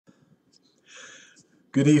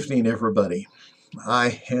Good evening, everybody.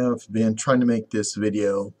 I have been trying to make this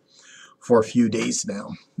video for a few days now,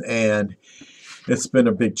 and it's been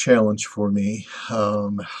a big challenge for me. A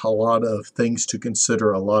lot of things to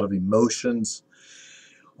consider, a lot of emotions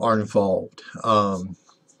are involved.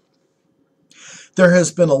 There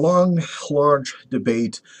has been a long, large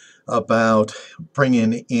debate about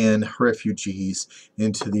bringing in refugees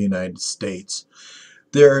into the United States.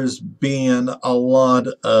 There's been a lot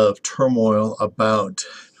of turmoil about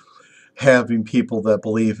having people that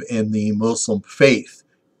believe in the Muslim faith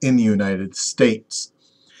in the United States.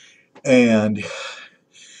 And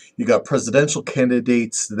you got presidential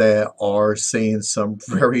candidates that are saying some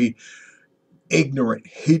very ignorant,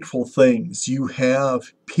 hateful things. You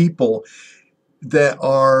have people that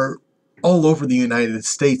are all over the United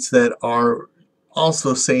States that are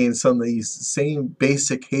also saying some of these same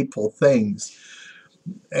basic hateful things.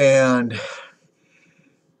 And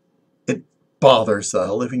it bothers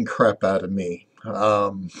the living crap out of me. I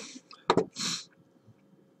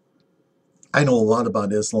know a lot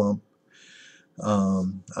about Islam.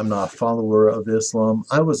 I'm not a follower of Islam.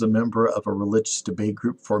 I was a member of a religious debate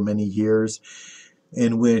group for many years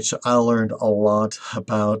in which I learned a lot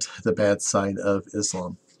about the bad side of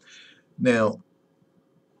Islam. Now,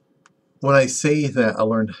 when I say that I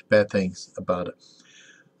learned bad things about it,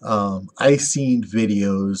 I seen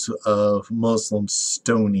videos of Muslims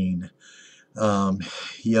stoning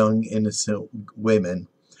young innocent women,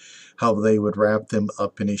 how they would wrap them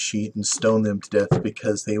up in a sheet and stone them to death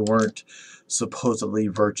because they weren't supposedly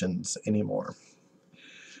virgins anymore.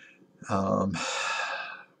 You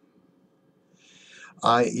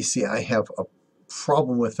see, I have a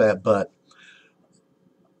problem with that, but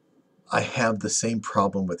I have the same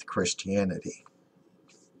problem with Christianity.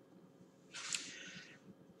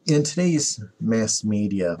 In today's mass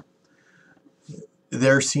media,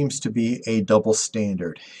 there seems to be a double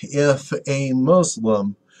standard. If a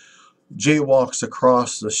Muslim jaywalks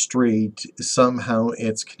across the street, somehow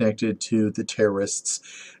it's connected to the terrorists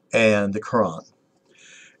and the Quran.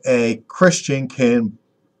 A Christian can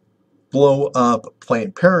blow up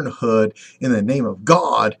Planned Parenthood in the name of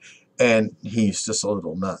God, and he's just a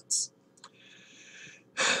little nuts.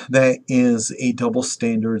 That is a double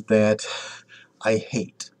standard that I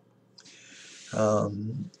hate.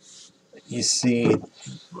 You see,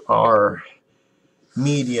 our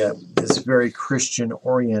media is very Christian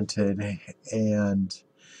oriented, and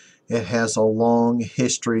it has a long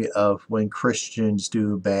history of when Christians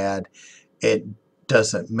do bad, it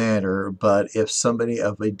doesn't matter. But if somebody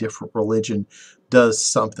of a different religion does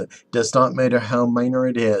something, does not matter how minor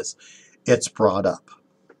it is, it's brought up.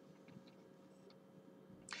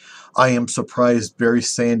 I am surprised Barry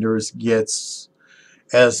Sanders gets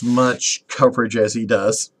as much coverage as he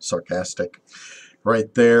does, sarcastic,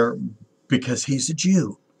 right there, because he's a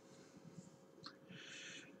Jew.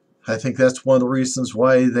 I think that's one of the reasons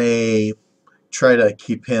why they try to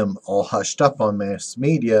keep him all hushed up on mass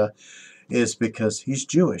media, is because he's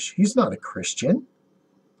Jewish. He's not a Christian.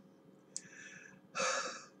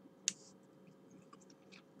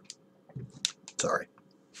 Sorry.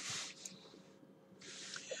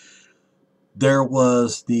 There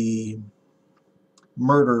was the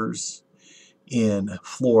murders in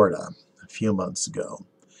Florida a few months ago,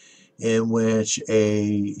 in which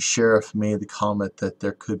a sheriff made the comment that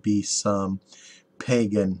there could be some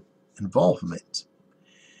pagan involvement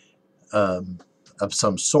of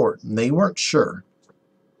some sort, and they weren't sure.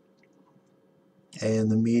 And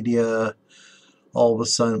the media all of a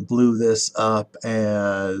sudden blew this up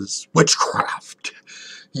as witchcraft.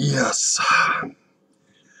 Yes.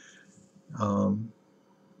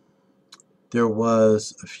 There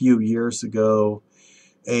was a few years ago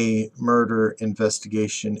a murder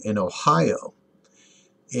investigation in Ohio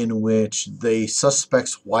in which the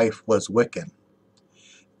suspect's wife was Wiccan,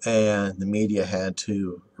 and the media had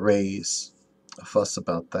to raise a fuss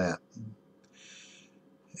about that.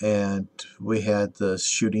 And we had the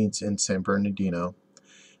shootings in San Bernardino,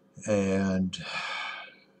 and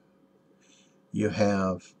you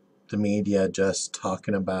have the media just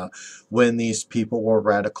talking about when these people were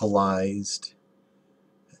radicalized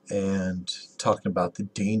and talking about the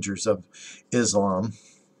dangers of Islam.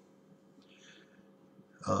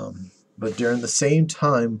 But during the same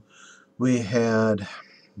time, we had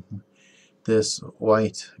this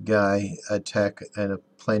white guy attack at a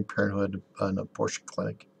Planned Parenthood, an abortion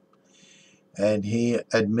clinic. And he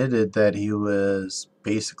admitted that he was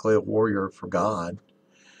basically a warrior for God.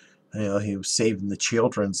 You know, he was saving the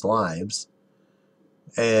children's lives.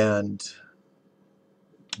 And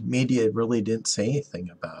media really didn't say anything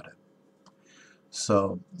about it.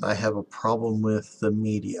 So I have a problem with the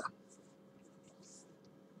media.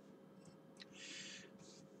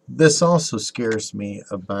 this also scares me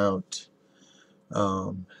about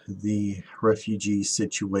the refugee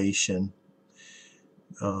situation.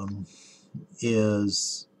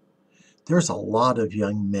 Is there's a lot of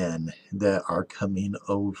young men that are coming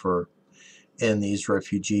over in these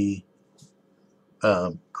refugee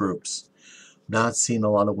groups. Not seeing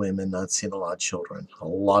a lot of women, not seeing a lot of children, a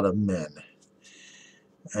lot of men.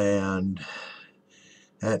 And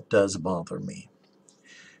that does bother me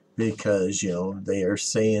because, they are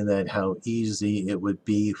saying that how easy it would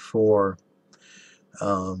be for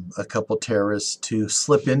a couple terrorists to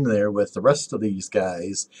slip in there with the rest of these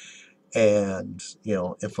guys and,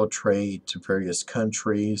 infiltrate to various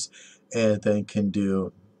countries and then can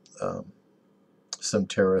do some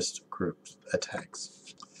terrorist group attacks.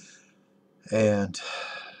 And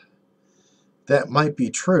that might be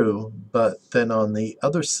true, but then on the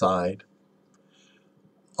other side,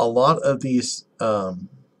 a lot of these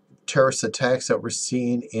terrorist attacks that we're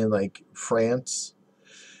seeing in like France,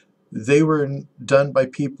 they were done by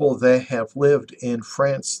people that have lived in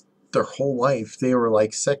France their whole life. They were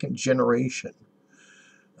like second generation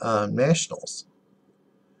nationals.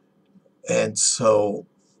 And so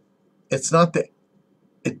it's not that,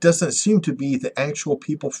 it doesn't seem to be the actual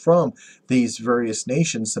people from these various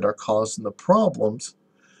nations that are causing the problems,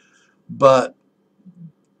 but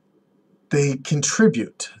they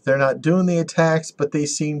contribute. They're not doing the attacks, but they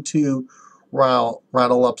seem to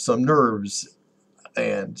rattle up some nerves.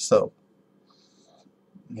 And so,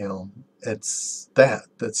 it's that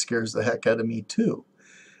scares the heck out of me too.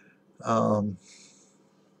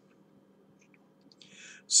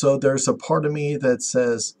 So there's a part of me that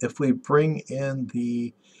says if we bring in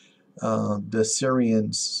the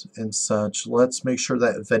Syrians and such, let's make sure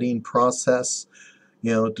that vetting process,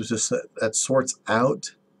 that sorts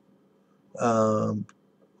out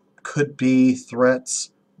could be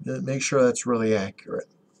threats. Make sure that's really accurate.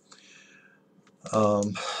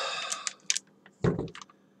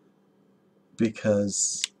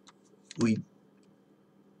 Because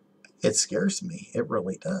it scares me. It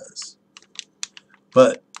really does.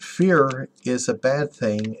 But fear is a bad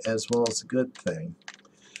thing as well as a good thing.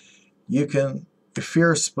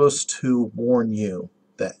 Fear is supposed to warn you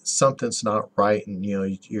that something's not right and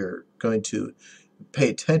you're going to pay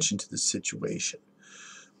attention to the situation.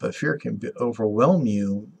 But fear can overwhelm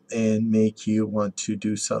you and make you want to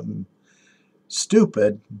do something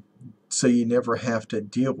stupid so you never have to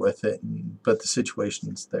deal with it, but the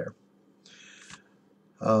situation is there.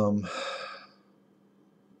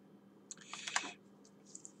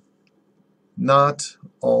 Not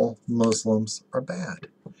all Muslims are bad.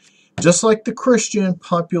 Just like the Christian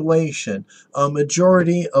population, a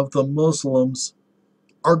majority of the Muslims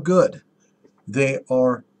are good. They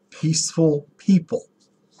are peaceful people.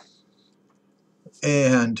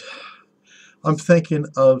 And I'm thinking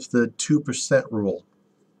of the 2% rule,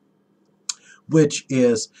 which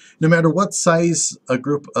is no matter what size a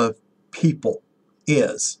group of people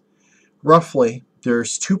is, roughly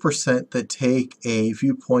there's 2% that take a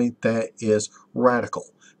viewpoint that is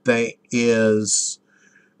radical, that is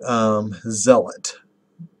zealot.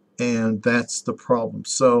 And that's the problem.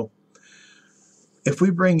 So if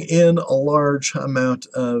we bring in a large amount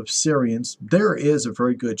of Syrians, there is a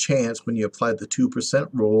very good chance when you apply the 2%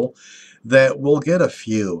 rule that we'll get a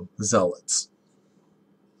few zealots.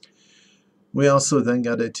 We also then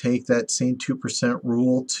got to take that same 2%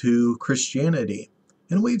 rule to Christianity.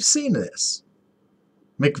 And we've seen this.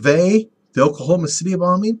 McVeigh, the Oklahoma City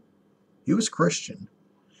bombing, he was Christian.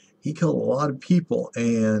 He killed a lot of people,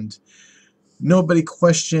 and nobody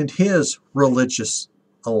questioned his religious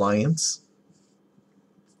alliance.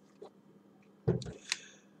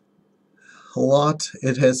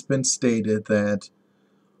 It has been stated that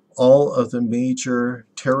all of the major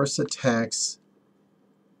terrorist attacks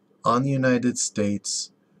on the United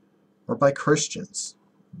States were by Christians,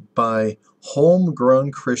 by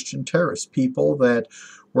homegrown Christian terrorists, people that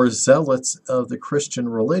were zealots of the Christian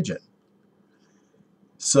religion.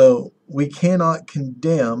 So we cannot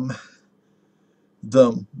condemn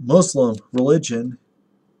the Muslim religion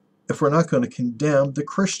if we're not going to condemn the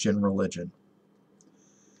Christian religion.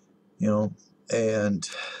 And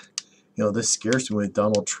this scares me with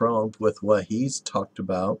Donald Trump, with what he's talked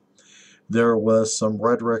about. There was some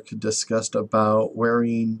rhetoric discussed about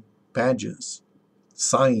wearing badges,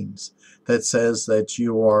 signs that says that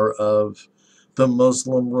you are of the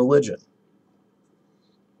Muslim religion.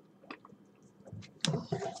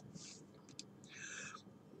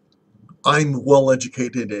 I'm well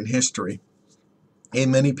educated in history,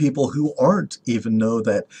 and many people who aren't even know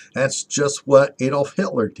that that's just what Adolf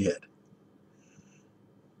Hitler did.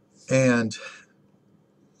 And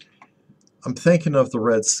I'm thinking of the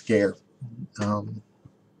Red Scare. Um,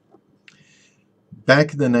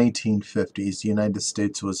 Back in the 1950s, the United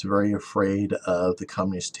States was very afraid of the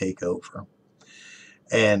communist takeover.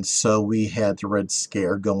 And so we had the Red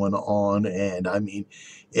Scare going on. And I mean,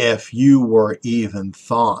 if you were even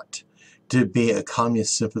thought to be a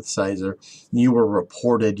communist sympathizer, you were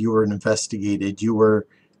reported, you were investigated, you were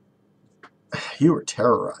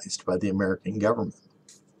terrorized by the American government.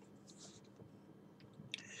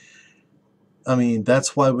 I mean,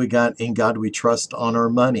 that's why we got "In God We Trust" on our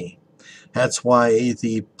money. That's why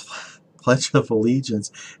the Pledge of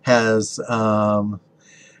Allegiance has "Under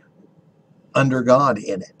God"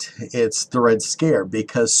 in it. It's the Red Scare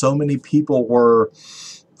because so many people were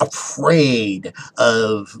afraid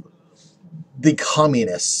of the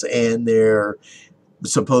communists and their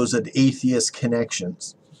supposed atheist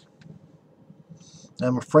connections.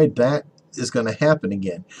 I'm afraid that is going to happen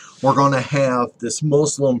again. We're going to have this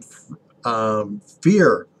Muslim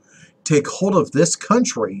fear take hold of this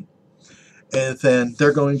country, and then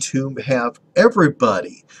they're going to have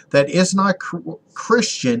everybody that is not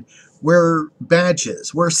Christian wear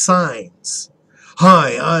badges, wear signs.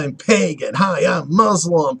 Hi, I'm pagan. Hi, I'm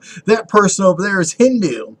Muslim. That person over there is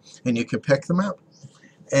Hindu. And you can pick them out.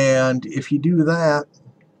 And if you do that,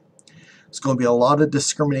 it's going to be a lot of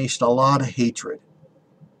discrimination, a lot of hatred.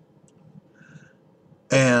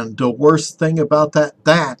 And the worst thing about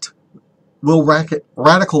that will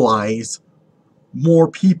radicalize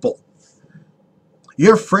more people.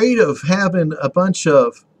 You're afraid of having a bunch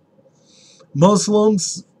of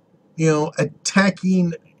Muslims,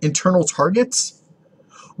 attacking internal targets?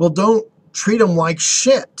 Well, don't treat them like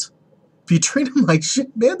shit. If you treat them like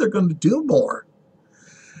shit, man, they're going to do more.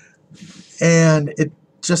 And it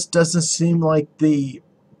just doesn't seem like the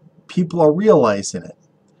people are realizing it.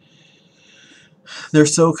 They're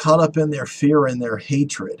so caught up in their fear and their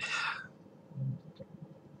hatred.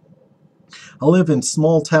 I live in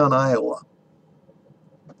small town Iowa,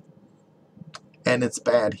 and it's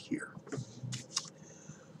bad here.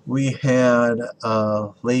 We had a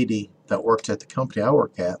lady that worked at the company I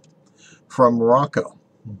work at from Morocco.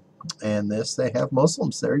 And they have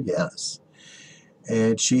Muslims there, yes.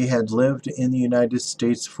 And she had lived in the United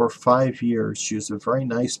States for 5 years. She was a very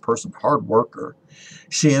nice person, hard worker.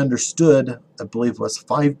 She understood, I believe it was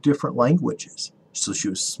 5 different languages. So she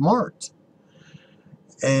was smart.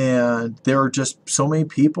 And there were just so many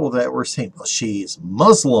people that were saying, well, she's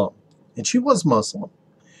Muslim. And she was Muslim.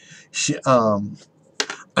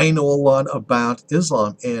 I know a lot about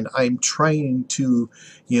Islam, and I'm trying to,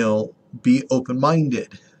 be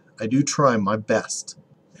open-minded. I do try my best.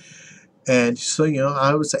 And so,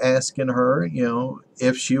 I was asking her,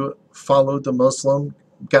 if she followed the Muslim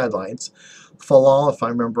guidelines. Falal, if I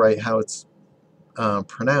remember right how it's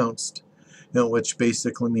pronounced, which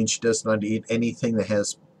basically means she does not eat anything that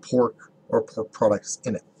has pork or pork products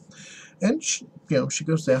in it. And she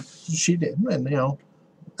goes, yeah, she did, and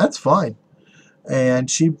that's fine. And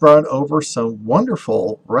she brought over some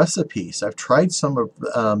wonderful recipes. I've tried some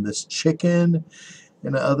of this chicken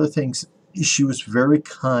and other things. She was very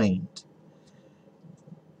kind.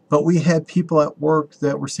 But we had people at work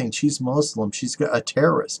that were saying she's Muslim, she's a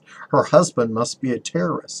terrorist. Her husband must be a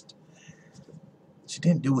terrorist. She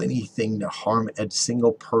didn't do anything to harm a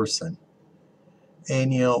single person.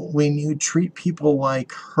 And, when you treat people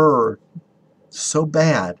like her so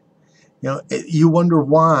bad, you wonder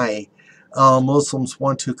why Muslims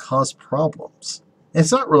want to cause problems. And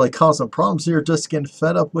it's not really causing problems. They're just getting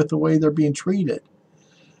fed up with the way they're being treated.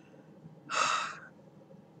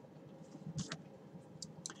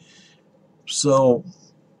 So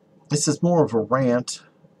this is more of a rant.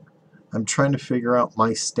 I'm trying to figure out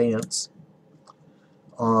my stance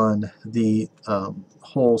on the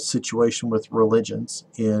whole situation with religions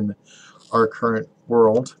in our current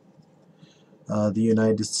world. The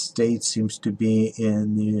United States seems to be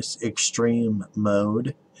in this extreme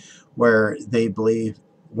mode where they believe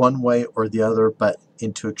one way or the other, but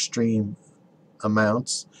into extreme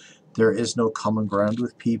amounts. There is no common ground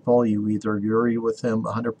with people. You either agree with them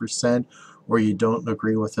 100% or you don't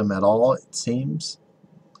agree with them at all, it seems.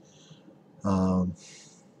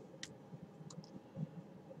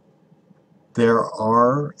 There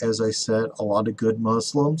are, as I said, a lot of good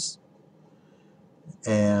Muslims,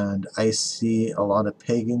 and I see a lot of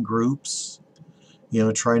pagan groups,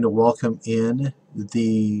 trying to welcome in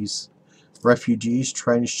these refugees,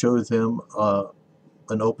 trying to show them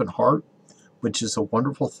an open heart, which is a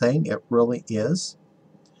wonderful thing. It really is.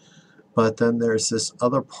 But then there's this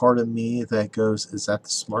other part of me that goes, is that the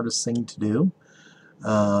smartest thing to do?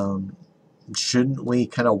 Shouldn't we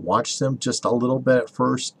kind of watch them just a little bit at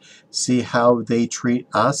first, see how they treat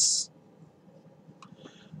us?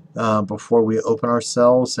 before we open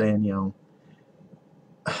ourselves, and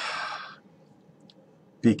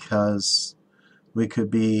because we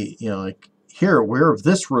could be, like, here, we're of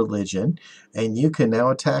this religion, and you can now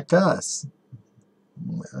attack us.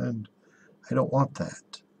 And I don't want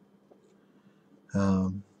that.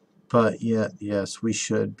 But yet, yes, we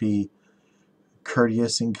should be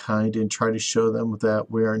courteous and kind and try to show them that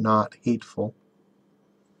we are not hateful.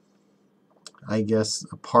 I guess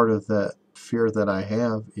a part of that fear that I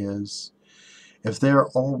have is if they're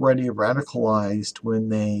already radicalized when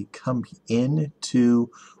they come into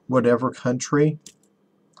whatever country,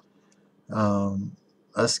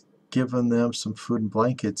 us giving them some food and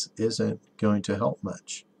blankets isn't going to help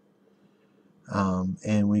much.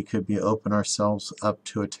 And we could be open ourselves up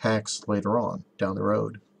to attacks later on down the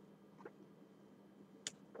road.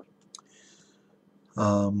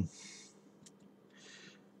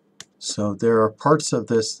 So there are parts of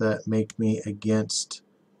this that make me against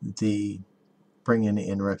the bringing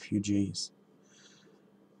in refugees.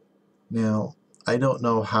 Now, I don't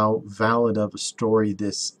know how valid of a story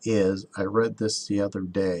this is. I read this the other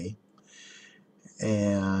day,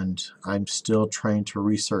 and I'm still trying to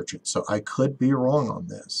research it, so I could be wrong on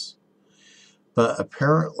this. But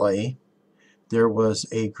apparently, there was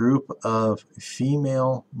a group of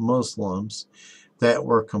female Muslims that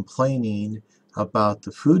were complaining about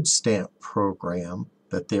the food stamp program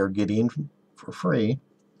that they're getting for free,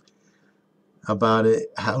 about it,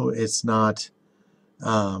 how it's not,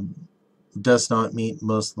 does not meet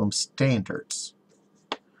Muslim standards.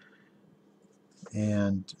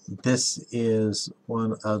 And this is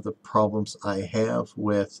one of the problems I have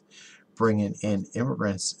with bringing in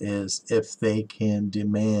immigrants, is if they can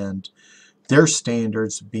demand their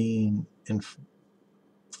standards being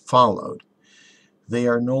followed. They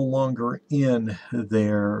are no longer in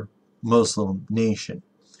their Muslim nation.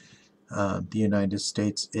 The United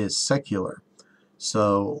States is secular.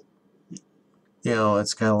 So,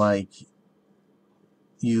 it's kind of like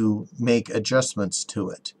you make adjustments to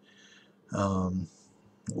it.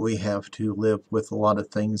 We have to live with a lot of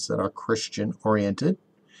things that are Christian oriented,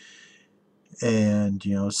 and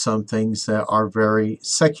some things that are very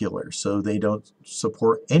secular, so they don't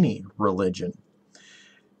support any religion.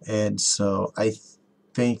 And so I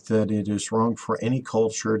think that it is wrong for any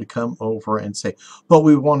culture to come over and say, but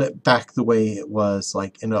we want it back the way it was,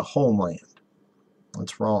 like in a homeland.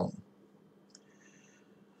 That's wrong.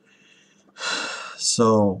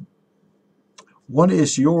 So what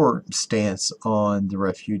is your stance on the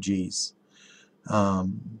refugees? To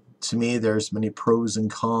me, there's many pros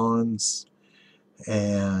and cons,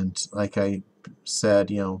 and like I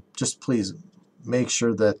said, just please make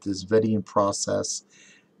sure that this vetting process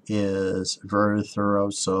is very thorough,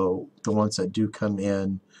 so the ones that do come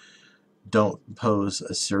in don't pose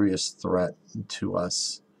a serious threat to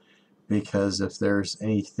us. Because if there's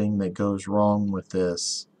anything that goes wrong with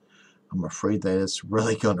this, I'm afraid that it's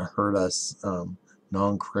really going to hurt us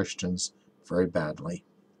non-Christians very badly.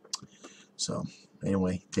 So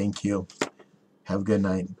anyway, thank you. Have a good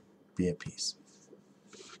night. Be at peace.